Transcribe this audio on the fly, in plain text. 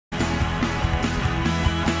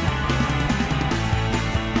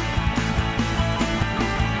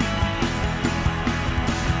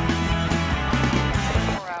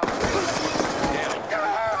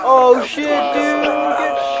shit, dude!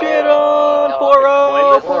 Get shit on!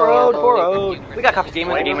 4-0, 4-0, 4-0. We got Coffee's game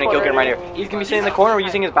winning kill cam right here. He's gonna be sitting in the corner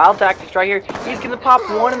using his battle tactics right here. He's gonna pop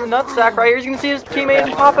one in the nutsack right here. He's gonna see his teammate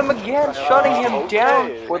and pop him again, shutting him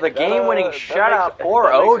down for the game winning shutout.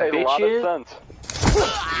 4-0, bitches.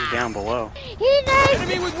 He's down below.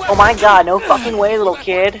 Oh my god, no fucking way, little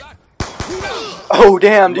kid. Oh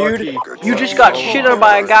damn, dude. You just got shit on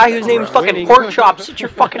by a guy whose name's fucking Porkchop. Sit your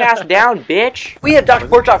fucking ass down, bitch. We have Dr.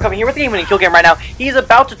 Porkchop coming here with the game-winning kill cam right now. He's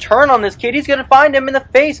about to turn on this kid. He's gonna find him in the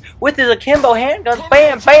face with his akimbo handgun.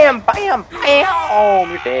 Bam, bam, bam, bam. Oh,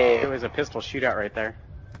 you're dead. It was a pistol shootout right there.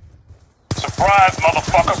 Surprise,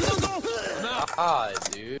 motherfucker! Ah,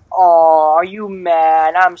 dude. Aw, are you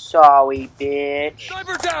mad? I'm sorry, bitch.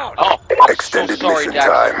 Sniper down! Oh, Extended so sorry, mission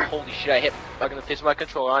Dax. time. Holy shit, I hit fucking the face of my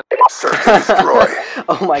controller on. Search and destroy.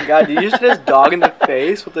 Oh my god, did you just hit his dog in the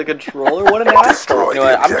face with the controller? What an asshole. Destroy You know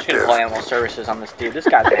what, the I'm just gonna objective. call animal services on this dude. This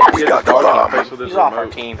guy's We got the bomb. He's off our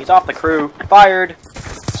team. He's off the crew. Fired.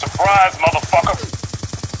 surprise, motherfucker!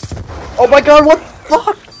 Oh my god, what the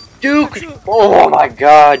fuck? Duke! Oh my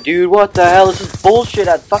god, dude, what the hell? This is bullshit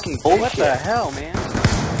at fucking bullshit. What the hell, man?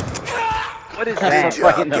 What is Good that? job.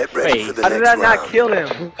 Right in the Get ready for face. the How did next I not round. kill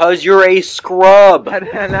him? Cause you're a scrub. How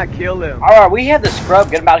did I not kill him? Alright, we have the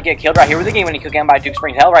scrub about to get killed right here with the game winning kill cam by Duke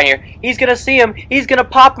Springs Hell right here. He's gonna see him. He's gonna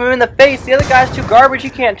pop him in the face. The other guy's too garbage.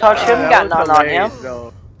 You can't touch him. You got nothing on him.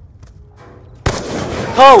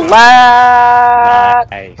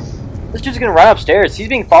 Collapse! Nice. This dude's gonna run upstairs. He's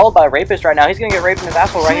being followed by a rapist right now. He's gonna get raped in his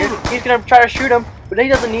asshole right here. He's gonna try to shoot him, but he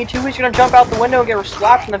doesn't need to. He's gonna jump out the window and get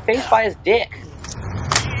slapped in the face by his dick.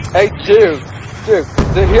 Hey, Duke, here's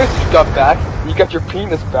your stuff back. You got your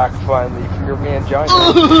penis back finally from your mangina.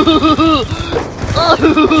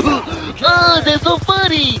 Oh, that's so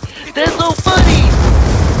funny! That's so funny!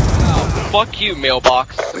 Oh, fuck you,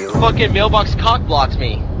 mailbox. Fucking mailbox cock blocks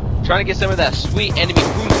me. Trying to get some of that sweet enemy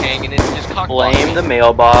poontang and it just cock blocks Blame me. the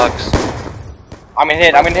mailbox. I'm gonna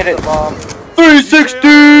hit it. Mom,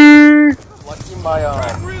 360! lucky my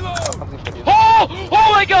Oh!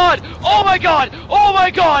 Oh my god! Oh my god! Oh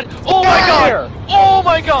my god! Oh my god! Oh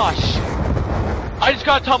my gosh! I just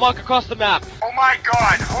got a tomahawk across the map. Oh my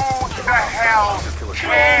god, who the hell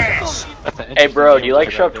cares? Hey bro, do you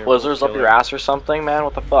like shove Twizzlers up your ass or something, man?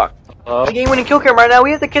 What the fuck? The game winning kill cam right now,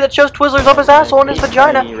 we have the kid that shoves Twizzlers up his asshole and his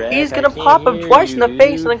vagina. He's gonna pop him twice in the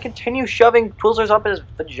face and then continue shoving Twizzlers up his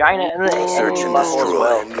vagina and then Search and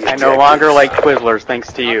destroy. I no longer like Twizzlers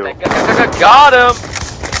thanks to you. Got him!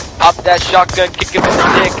 Pop that shotgun, kick him in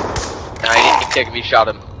the dick. Nah, he didn't kick me, shot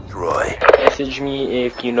him. Destroy. Message me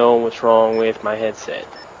if you know what's wrong with my headset.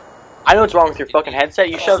 I know what's wrong with your fucking headset.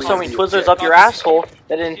 You shoved so many Twizzlers up your asshole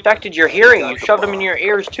that it infected your hearing. You shoved them in your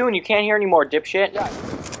ears too and you can't hear anymore, dipshit.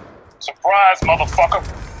 Surprise, motherfucker!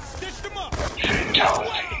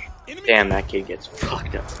 Damn, that kid gets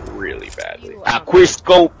fucked up really badly. I quick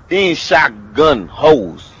scope in shotgun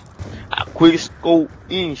hose. I quick scope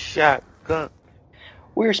in shotgun.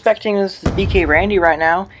 We're expecting this BK Randy right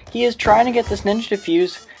now. He is trying to get this ninja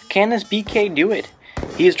defuse. Can this BK do it?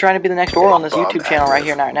 He is trying to be the next Oral on this YouTube channel right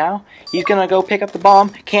here right now. He's gonna go pick up the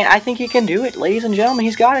bomb. I think he can do it, ladies and gentlemen.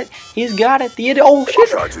 He's got it. He's got it. Oh shit!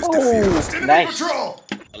 Charges Oh, defused. nice.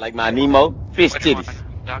 I like my Nemo fish titties.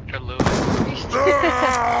 Dr. Lou.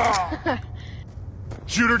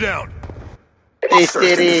 Shoot her down! Fish Search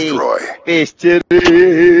and titties. destroy. Fish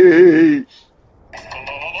titties.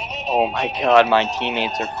 Oh my god, my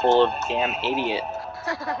teammates are full of damn idiot.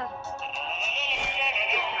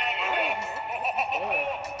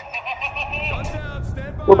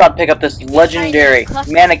 We're about to pick up this legendary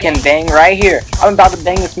mannequin bang right here. I'm about to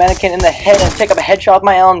bang this mannequin in the head and take up a headshot with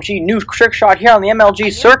my LMG. New trick shot here on the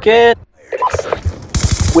MLG circuit.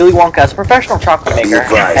 Willy Wonka is a professional chocolate maker. And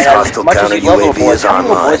advised, as hostile much as you counter love little UAV boys, is how many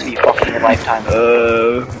little boys online. have you fucked in your lifetime?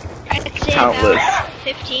 I'd say Countless. about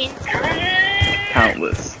 15.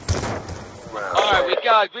 Countless.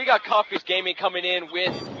 Alright, we got Coffee's Gaming coming in with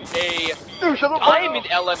a diamond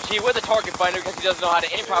LMG with a target finder because he doesn't know how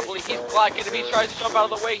to aim properly. He's blocking him, he tries to jump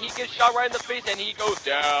out of the way, he gets shot right in the face and he goes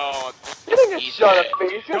down. You didn't get He's shot in dead. the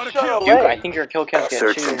face, you're shot in Duke, the I leg. think your kill cams get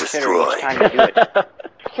Search shittier and and shittier destroy. each time you do it.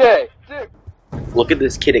 Okay, Duke. Look at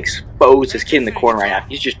this kid expose this kid in the corner right now.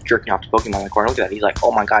 He's just jerking off to Pokemon in the corner. Look at that. He's like,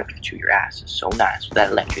 oh my god, Pikachu, your ass is so nice with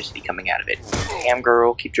that electricity coming out of it. Damn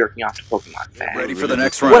girl, keep jerking off to Pokemon. Fast. Ready for the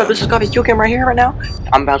next round. What up, this is Coffee's kill cam right here right now.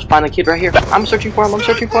 I'm about to find the kid right here. I'm searching for him,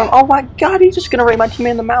 Oh my god, he's just gonna rape my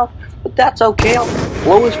teammate in the mouth. But that's okay, I'll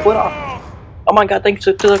blow his foot off. Oh my god, thanks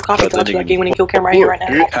to the coffee gods for that game winning kill cam right here right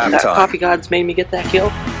now. That coffee gods made me get that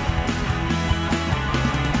kill.